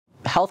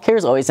Healthcare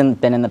has always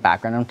been in the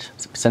background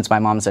since my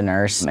mom's a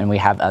nurse, and we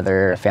have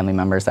other family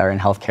members that are in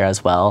healthcare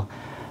as well.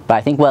 But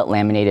I think what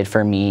laminated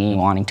for me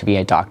wanting to be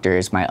a doctor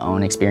is my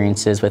own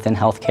experiences within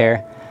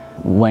healthcare.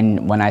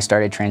 When I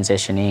started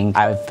transitioning,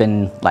 I've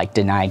been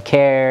denied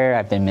care,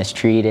 I've been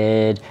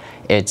mistreated.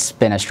 It's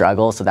been a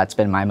struggle, so that's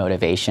been my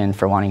motivation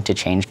for wanting to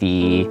change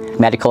the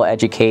medical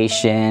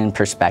education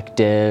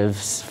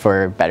perspectives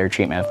for better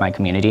treatment of my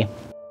community.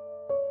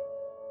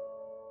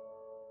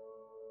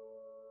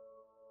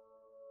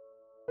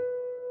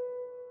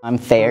 I'm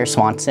Thayer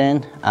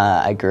Swanson.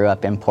 I grew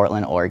up in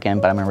Portland, Oregon,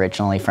 but I'm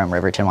originally from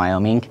Riverton,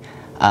 Wyoming.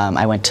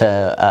 I went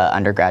to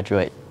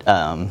undergraduate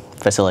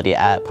facility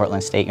at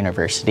Portland State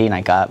University, and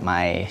I got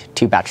my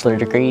 2 bachelor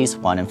degrees,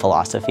 one in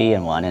philosophy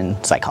and one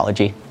in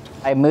psychology.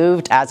 I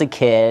moved as a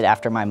kid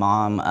after my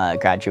mom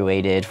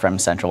graduated from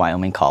Central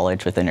Wyoming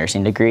College with a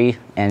nursing degree,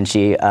 and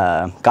she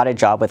got a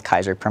job with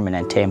Kaiser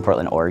Permanente in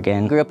Portland,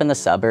 Oregon. Grew up in the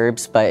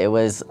suburbs, but it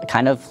was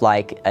kind of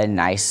like a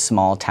nice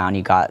small town.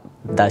 You got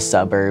the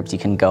suburbs, you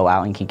can go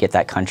out and you can get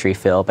that country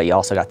feel, but you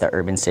also got the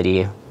urban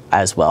city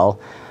as well.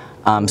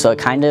 So it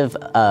kind of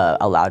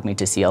allowed me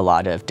to see a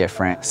lot of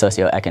different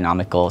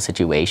socioeconomical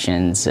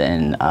situations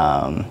and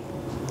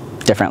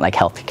different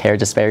healthcare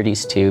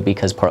disparities too,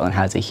 because Portland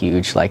has a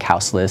huge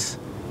houseless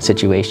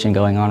situation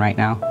going on right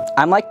now.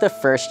 I'm the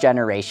first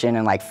generation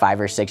in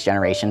 5 or 6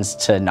 generations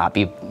to not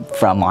be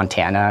from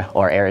Montana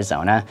or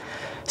Arizona.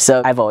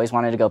 So I've always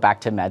wanted to go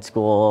back to med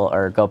school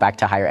or go back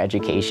to higher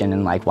education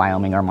in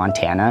Wyoming or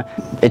Montana.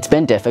 It's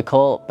been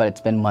difficult, but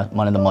it's been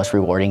one of the most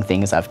rewarding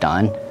things I've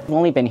done. I've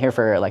only been here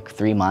for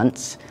 3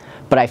 months,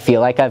 but I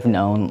feel like I've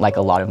known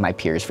a lot of my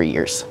peers for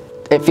years.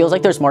 It feels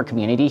like there's more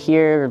community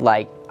here.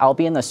 I'll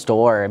be in the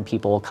store and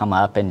people will come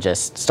up and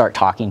just start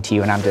talking to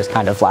you, and I'm just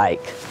kind of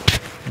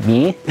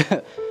me?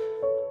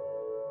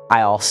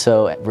 I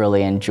also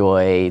really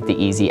enjoy the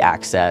easy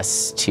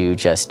access to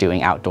just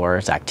doing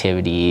outdoors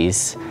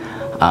activities.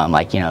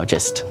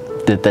 Just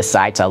the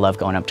sites. I love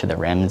going up to the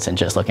rims and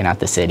just looking at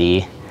the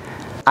city.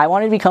 I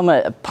wanted to become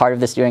a part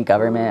of the student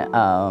government,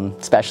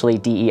 especially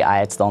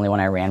DEI. It's the only one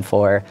I ran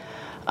for.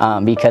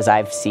 Because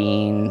I've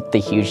seen the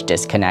huge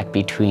disconnect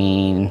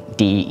between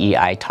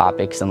DEI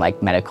topics and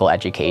medical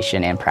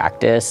education and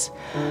practice.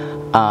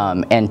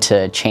 And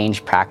to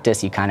change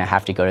practice, you kind of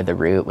have to go to the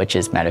root, which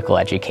is medical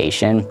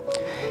education.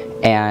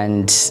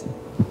 And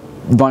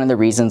one of the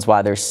reasons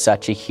why there's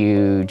such a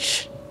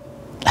huge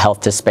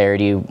health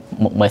disparity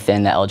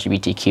within the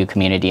LGBTQ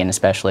community, and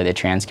especially the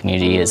trans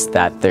community, is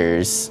that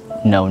there's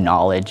no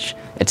knowledge.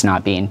 It's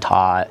not being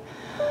taught.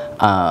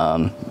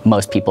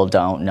 Most people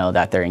don't know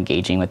that they're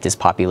engaging with this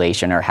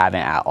population or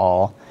haven't at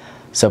all.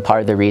 So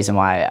part of the reason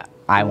why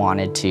I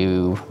wanted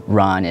to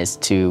run is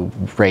to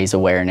raise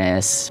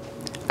awareness.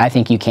 I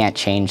think you can't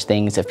change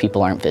things if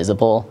people aren't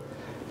visible,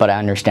 but I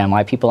understand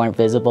why people aren't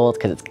visible,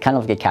 because it's kind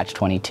of like a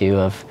catch-22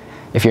 of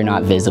if you're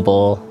not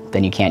visible,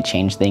 then you can't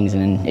change things,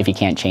 and if you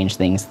can't change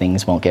things,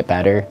 things won't get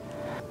better.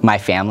 My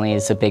family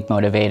is a big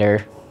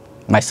motivator,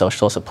 my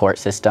social support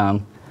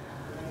system.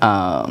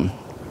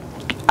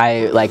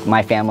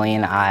 My family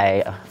and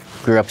I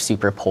grew up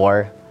super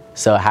poor,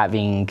 so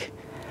having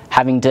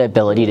the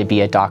ability to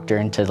be a doctor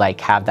and to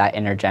have that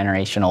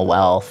intergenerational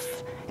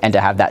wealth and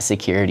to have that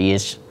security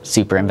is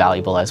super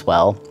invaluable as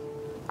well.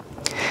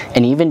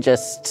 And even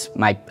just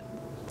my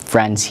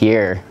friends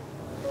here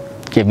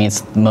give me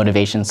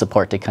motivation and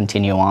support to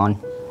continue on.